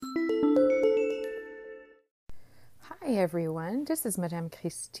Hi everyone, this is Madame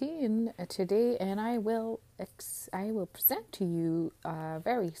Christine today, and I will present to you a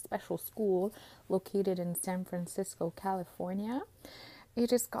very special school located in San Francisco, California.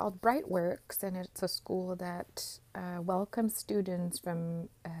 It is called Brightworks, and it's a school that welcomes students from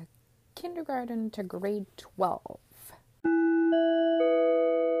kindergarten to grade 12.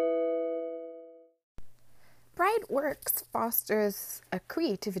 Brightworks fosters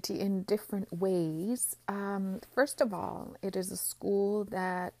creativity in different ways. First of all, it is a school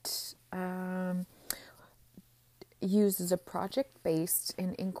that uses a project-based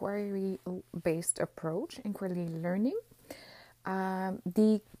and inquiry-based approach, inquiry learning.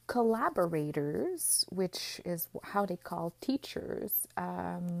 The collaborators, which is how they call teachers,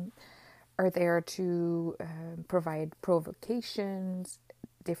 are there to provide provocations,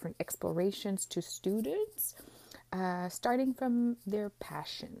 different explorations to students, starting from their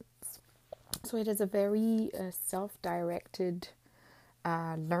passions. So it is a very self-directed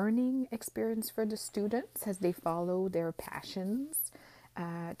learning experience for the students as they follow their passions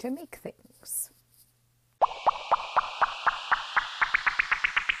to make things.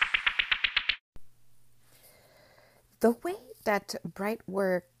 The way that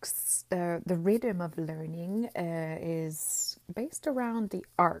Brightworks, the rhythm of learning, is based around the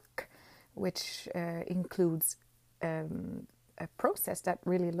arc, which includes a process that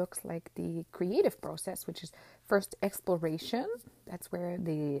really looks like the creative process, which is first exploration. That's where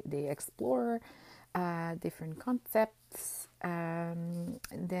they explore different concepts, and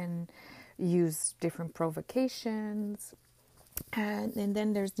then use different provocations. And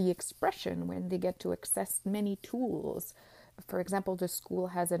then there's the expression when they get to access many tools. For example, the school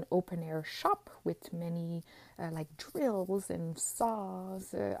has an open air shop with many like drills and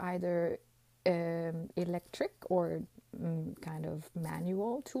saws, either electric or kind of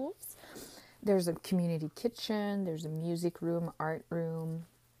manual tools. There's a community kitchen, there's a music room, art room,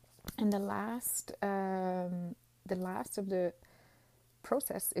 and the last of the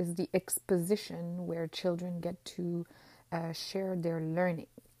process is the exposition, where children get to share their learning.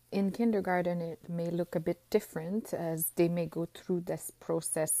 In kindergarten, it may look a bit different, as they may go through this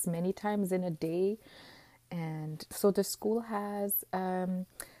process many times in a day. And so the school has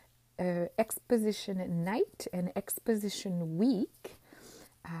exposition night and exposition week,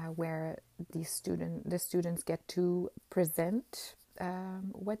 where the students get to present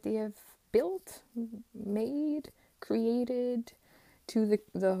what they have built, made, created to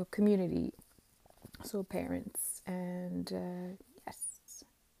the community. So parents and yes.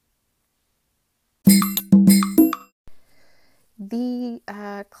 The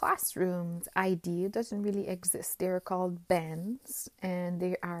classroom's idea doesn't really exist. They're called bands, and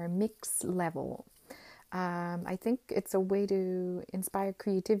they are mixed level. I think it's a way to inspire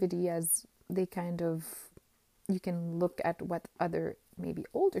creativity, as they you can look at what other maybe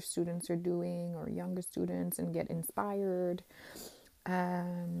older students are doing or younger students and get inspired.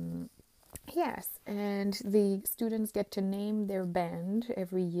 Yes, and the students get to name their band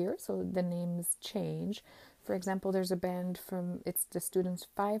every year, so the names change. For example, there's a band it's the students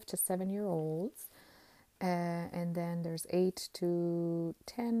 5 to 7-year-olds, and then there's 8 to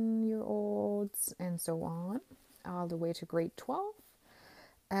 10-year-olds, and so on, all the way to grade 12.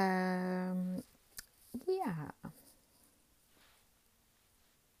 Yeah.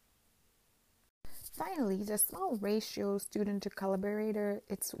 Finally, the small ratio student to collaborator,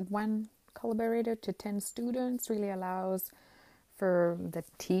 it's 1 collaborator to 10 students, really allows for the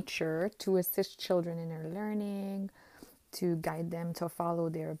teacher to assist children in their learning, to guide them to follow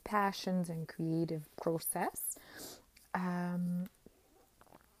their passions and creative process. And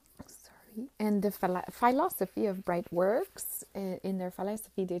the philosophy of Brightworks, in their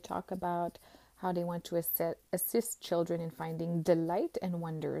philosophy, they talk about how they want to assist children in finding delight and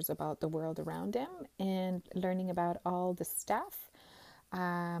wonders about the world around them and learning about all the staff.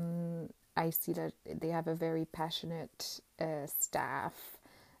 I see that they have a very passionate staff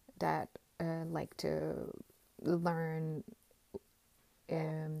that like to learn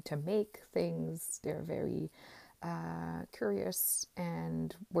to make things. They're very curious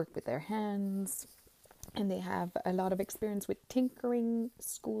and work with their hands. And they have a lot of experience with tinkering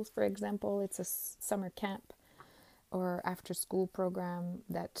schools, for example. It's a summer camp or after school program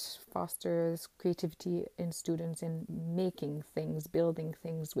that fosters creativity in students in making things, building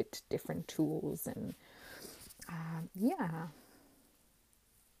things with different tools. And yeah.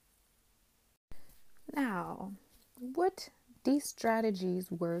 Now, would these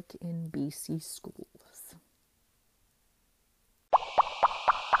strategies work in BC schools?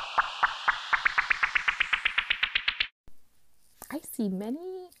 I see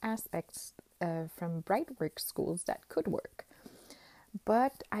many aspects from Brightworks schools that could work.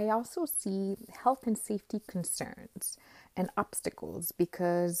 But I also see health and safety concerns and obstacles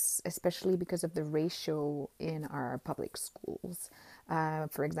especially because of the ratio in our public schools.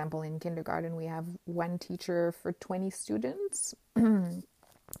 For example, in kindergarten, we have one teacher for 20 students, and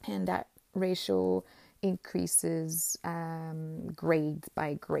that ratio increases grade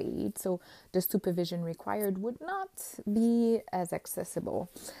by grade. So the supervision required would not be as accessible.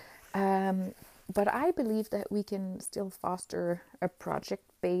 But I believe that we can still foster a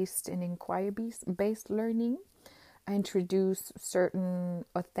project-based and inquiry-based learning, introduce certain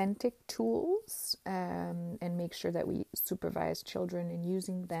authentic tools, and make sure that we supervise children in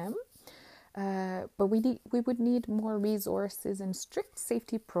using them. But we would need more resources and strict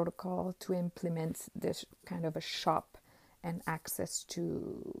safety protocol to implement this kind of a shop and access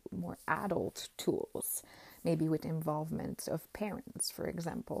to more adult tools, maybe with involvement of parents, for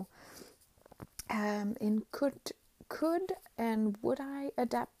example. And could and would I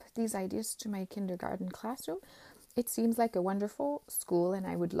adapt these ideas to my kindergarten classroom? It seems like a wonderful school, and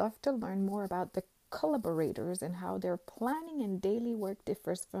I would love to learn more about the collaborators and how their planning and daily work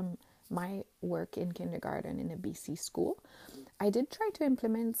differs from my work in kindergarten in a BC school. I did try to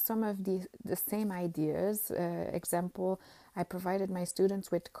implement some of the same ideas. Example, I provided my students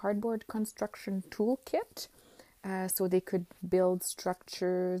with cardboard construction toolkit, so they could build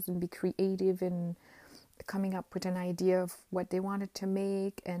structures and be creative in coming up with an idea of what they wanted to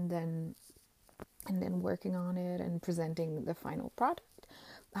make, and then working on it and presenting the final product.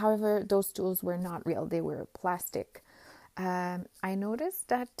 However, those tools were not real; they were plastic. I noticed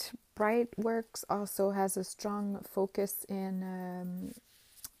that Brightworks also has a strong focus in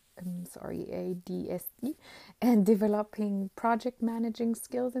ADSE, and developing project managing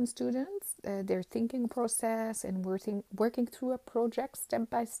skills in students, their thinking process, and working through a project step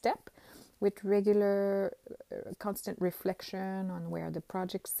by step with regular constant reflection on where the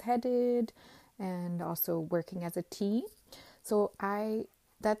project's headed, and also working as a team. So I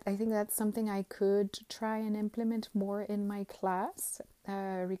think that's something I could try and implement more in my class,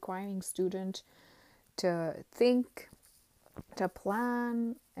 requiring students to think, to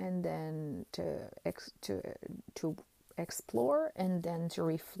plan, and then to explore, and then to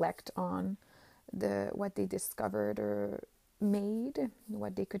reflect on what they discovered or made,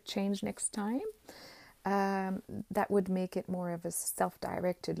 what they could change next time. That would make it more of a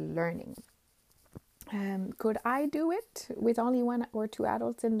self-directed learning. Could I do it with only one or two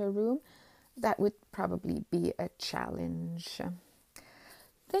adults in the room? That would probably be a challenge.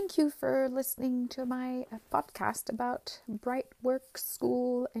 Thank you for listening to my podcast about Brightworks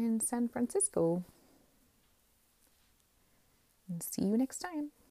School in San Francisco. And see you next time.